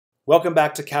Welcome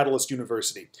back to Catalyst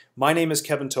University. My name is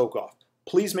Kevin Tokoff.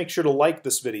 Please make sure to like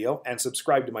this video and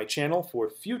subscribe to my channel for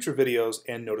future videos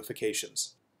and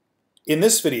notifications. In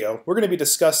this video, we're going to be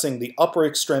discussing the upper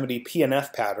extremity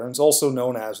PNF patterns, also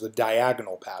known as the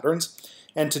diagonal patterns.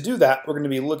 And to do that, we're going to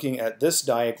be looking at this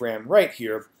diagram right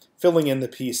here, filling in the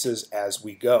pieces as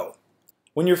we go.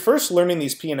 When you're first learning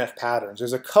these PNF patterns,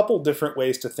 there's a couple different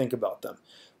ways to think about them.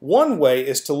 One way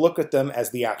is to look at them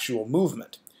as the actual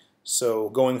movement. So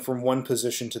going from one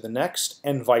position to the next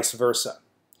and vice versa.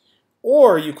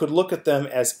 Or you could look at them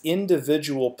as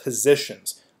individual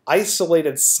positions,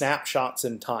 isolated snapshots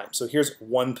in time. So here's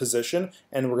one position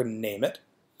and we're going to name it.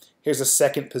 Here's a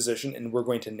second position and we're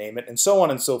going to name it, and so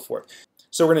on and so forth.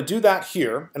 So we're going to do that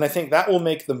here, and I think that will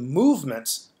make the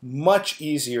movements much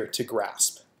easier to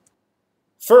grasp.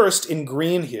 First, in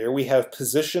green here, we have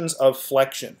positions of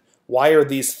flexion. Why are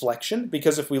these flexion?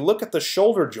 Because if we look at the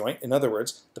shoulder joint, in other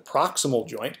words, the proximal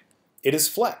joint, it is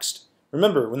flexed.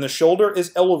 Remember, when the shoulder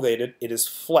is elevated, it is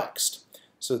flexed.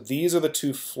 So these are the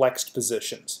two flexed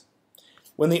positions.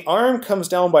 When the arm comes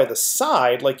down by the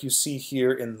side, like you see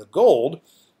here in the gold,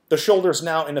 the shoulder is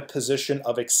now in a position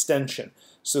of extension.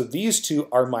 So these two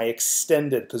are my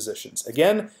extended positions.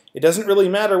 Again, it doesn't really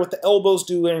matter what the elbow's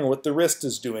doing or what the wrist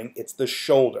is doing, it's the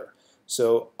shoulder.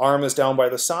 So arm is down by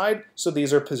the side, so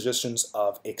these are positions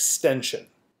of extension.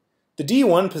 The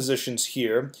D1 positions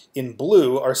here in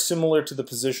blue are similar to the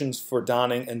positions for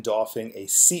donning and doffing a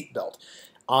seatbelt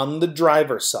on the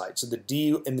driver's side. So the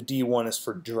D in the D1 is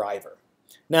for driver.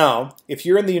 Now, if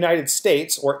you're in the United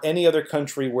States or any other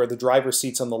country where the driver's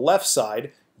seat's on the left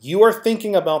side, you are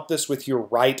thinking about this with your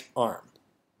right arm.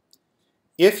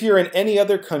 If you're in any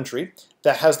other country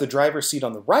that has the driver's seat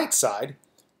on the right side,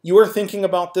 you are thinking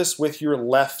about this with your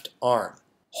left arm.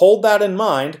 Hold that in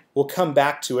mind. We'll come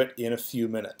back to it in a few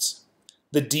minutes.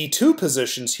 The D2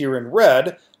 positions here in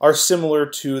red are similar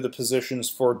to the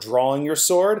positions for drawing your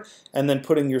sword and then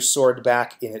putting your sword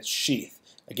back in its sheath.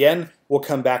 Again, we'll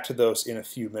come back to those in a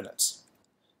few minutes.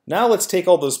 Now let's take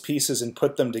all those pieces and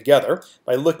put them together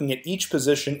by looking at each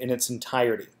position in its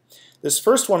entirety. This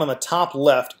first one on the top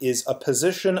left is a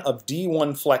position of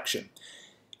D1 flexion.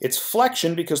 It's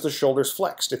flexion because the shoulder's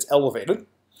flexed, it's elevated,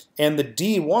 and the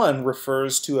D1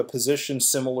 refers to a position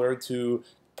similar to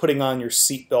putting on your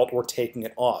seatbelt or taking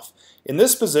it off. In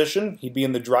this position, he'd be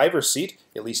in the driver's seat,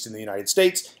 at least in the United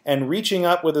States, and reaching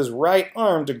up with his right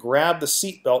arm to grab the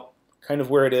seatbelt, kind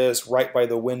of where it is right by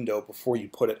the window before you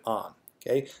put it on.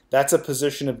 Okay? That's a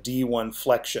position of D1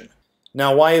 flexion.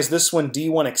 Now, why is this one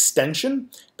D1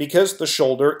 extension? Because the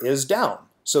shoulder is down.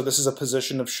 So this is a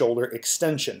position of shoulder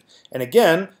extension. And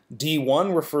again,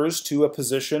 D1 refers to a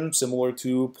position similar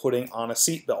to putting on a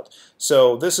seatbelt.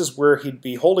 So this is where he'd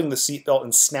be holding the seatbelt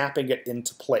and snapping it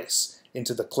into place,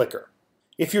 into the clicker.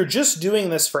 If you're just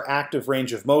doing this for active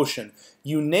range of motion,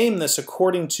 you name this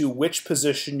according to which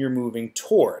position you're moving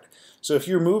toward. So if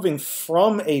you're moving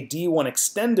from a D1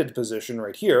 extended position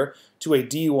right here to a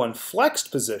D1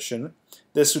 flexed position,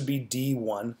 this would be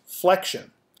D1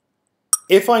 flexion.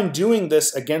 If I'm doing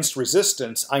this against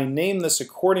resistance, I name this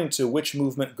according to which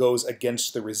movement goes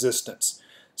against the resistance.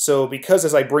 So because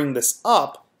as I bring this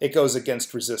up, it goes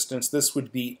against resistance, this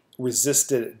would be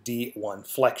resisted D1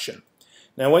 flexion.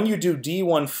 Now when you do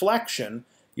D1 flexion,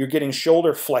 you're getting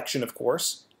shoulder flexion, of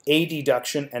course,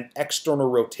 adduction, and external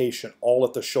rotation, all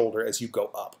at the shoulder as you go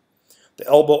up. The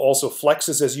elbow also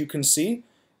flexes, as you can see,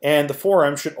 and the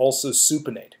forearm should also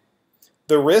supinate.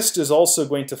 The wrist is also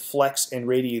going to flex and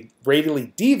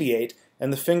radially deviate,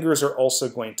 and the fingers are also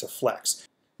going to flex.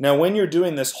 Now when you're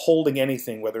doing this holding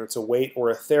anything, whether it's a weight or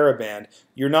a TheraBand,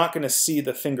 you're not going to see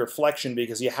the finger flexion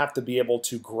because you have to be able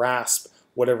to grasp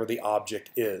whatever the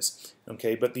object is.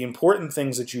 Okay, but the important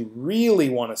things that you really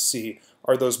want to see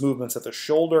are those movements at the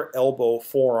shoulder, elbow,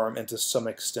 forearm, and to some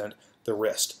extent the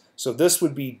wrist. So this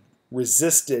would be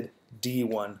resisted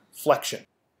D1 flexion.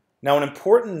 Now an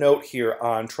important note here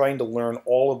on trying to learn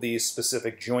all of these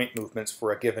specific joint movements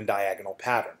for a given diagonal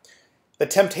pattern. The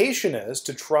temptation is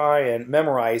to try and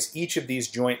memorize each of these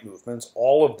joint movements,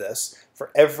 all of this,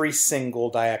 for every single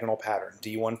diagonal pattern.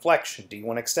 D1 flexion,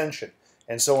 D1 extension,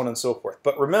 and so on and so forth.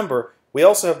 But remember, we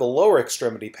also have the lower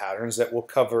extremity patterns that we'll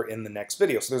cover in the next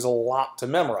video, so there's a lot to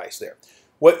memorize there.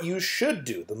 What you should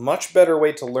do, the much better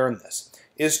way to learn this,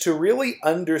 is to really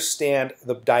understand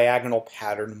the diagonal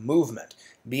pattern movement.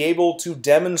 Be able to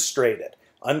demonstrate it,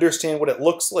 understand what it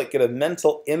looks like, get a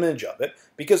mental image of it,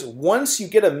 because once you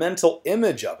get a mental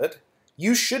image of it,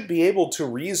 you should be able to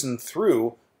reason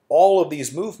through all of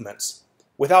these movements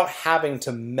without having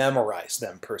to memorize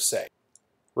them per se.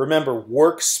 Remember,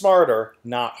 work smarter,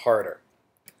 not harder.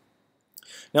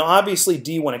 Now obviously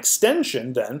D1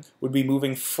 extension then would be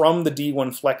moving from the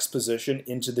D1 flex position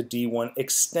into the D1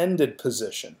 extended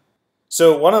position.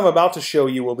 So what I'm about to show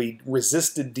you will be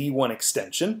resisted D1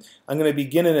 extension. I'm going to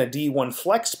begin in a D1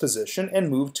 flexed position and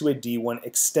move to a D1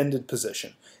 extended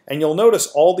position. And you'll notice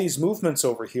all these movements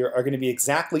over here are going to be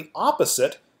exactly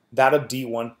opposite that of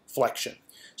D1 flexion.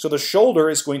 So the shoulder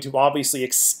is going to obviously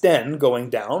extend going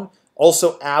down,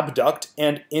 also abduct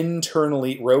and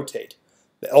internally rotate.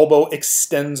 The elbow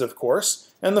extends, of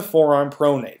course, and the forearm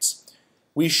pronates.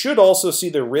 We should also see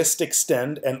the wrist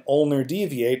extend and ulnar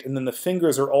deviate, and then the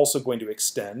fingers are also going to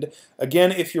extend.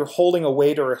 Again, if you're holding a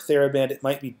weight or a TheraBand, it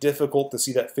might be difficult to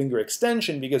see that finger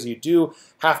extension because you do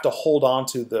have to hold on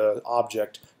to the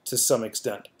object to some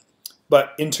extent.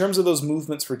 But in terms of those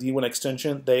movements for D1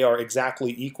 extension, they are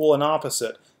exactly equal and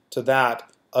opposite to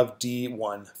that of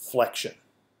D1 flexion.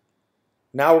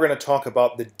 Now we're going to talk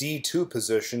about the D2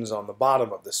 positions on the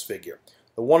bottom of this figure.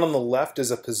 The one on the left is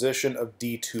a position of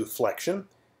D2 flexion,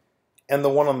 and the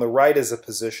one on the right is a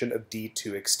position of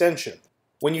D2 extension.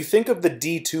 When you think of the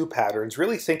D2 patterns,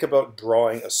 really think about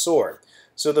drawing a sword.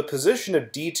 So the position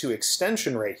of D2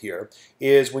 extension right here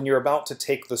is when you're about to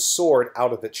take the sword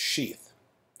out of its sheath.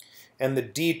 And the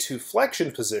D2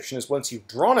 flexion position is once you've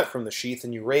drawn it from the sheath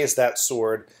and you raise that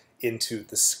sword into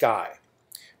the sky.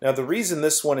 Now the reason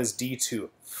this one is D2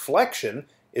 flexion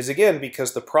is again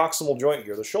because the proximal joint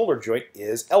here, the shoulder joint,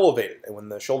 is elevated. And when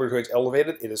the shoulder joint's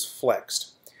elevated, it is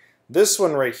flexed. This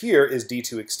one right here is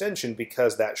D2 extension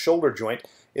because that shoulder joint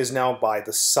is now by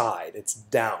the side. It's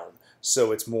down,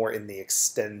 so it's more in the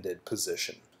extended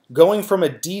position. Going from a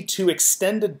D2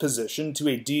 extended position to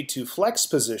a D2 flex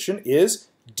position is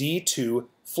D2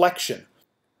 flexion.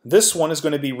 This one is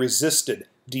going to be resisted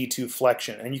D2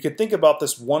 flexion, and you could think about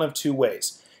this one of two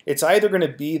ways. It's either going to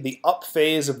be the up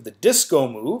phase of the disco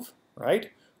move,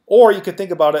 right? Or you could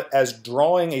think about it as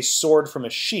drawing a sword from a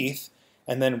sheath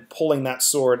and then pulling that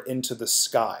sword into the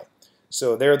sky.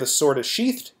 So there the sword is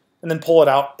sheathed, and then pull it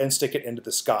out and stick it into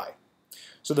the sky.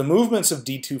 So the movements of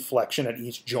D2 flexion at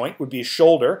each joint would be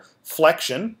shoulder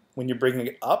flexion when you're bringing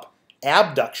it up,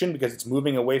 abduction because it's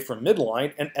moving away from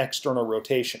midline, and external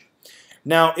rotation.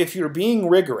 Now, if you're being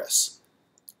rigorous,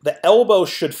 the elbow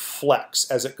should flex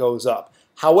as it goes up.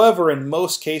 However, in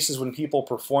most cases when people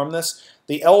perform this,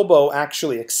 the elbow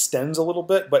actually extends a little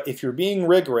bit, but if you're being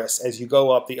rigorous as you go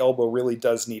up, the elbow really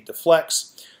does need to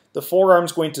flex. The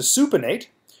forearm's going to supinate,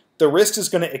 the wrist is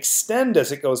going to extend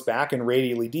as it goes back and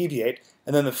radially deviate,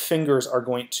 and then the fingers are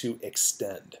going to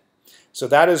extend. So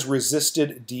that is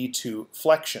resisted D2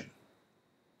 flexion.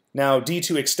 Now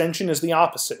D2 extension is the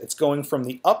opposite. It's going from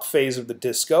the up phase of the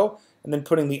disco and then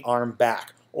putting the arm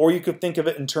back. Or you could think of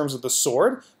it in terms of the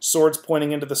sword. Sword's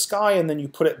pointing into the sky, and then you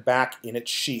put it back in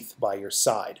its sheath by your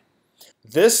side.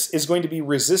 This is going to be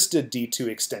resisted D2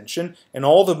 extension, and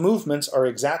all the movements are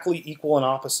exactly equal and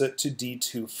opposite to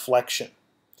D2 flexion.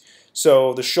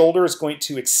 So the shoulder is going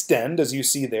to extend, as you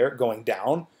see there, going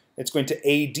down. It's going to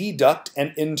adduct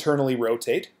and internally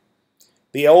rotate.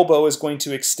 The elbow is going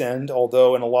to extend,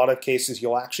 although in a lot of cases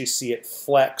you'll actually see it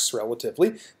flex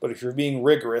relatively, but if you're being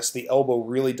rigorous, the elbow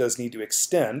really does need to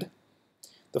extend.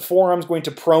 The forearm is going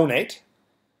to pronate.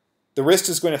 The wrist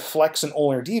is going to flex and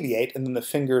ulnar deviate, and then the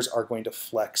fingers are going to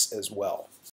flex as well.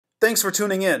 Thanks for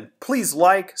tuning in. Please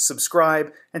like,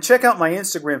 subscribe, and check out my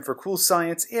Instagram for cool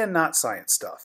science and not science stuff.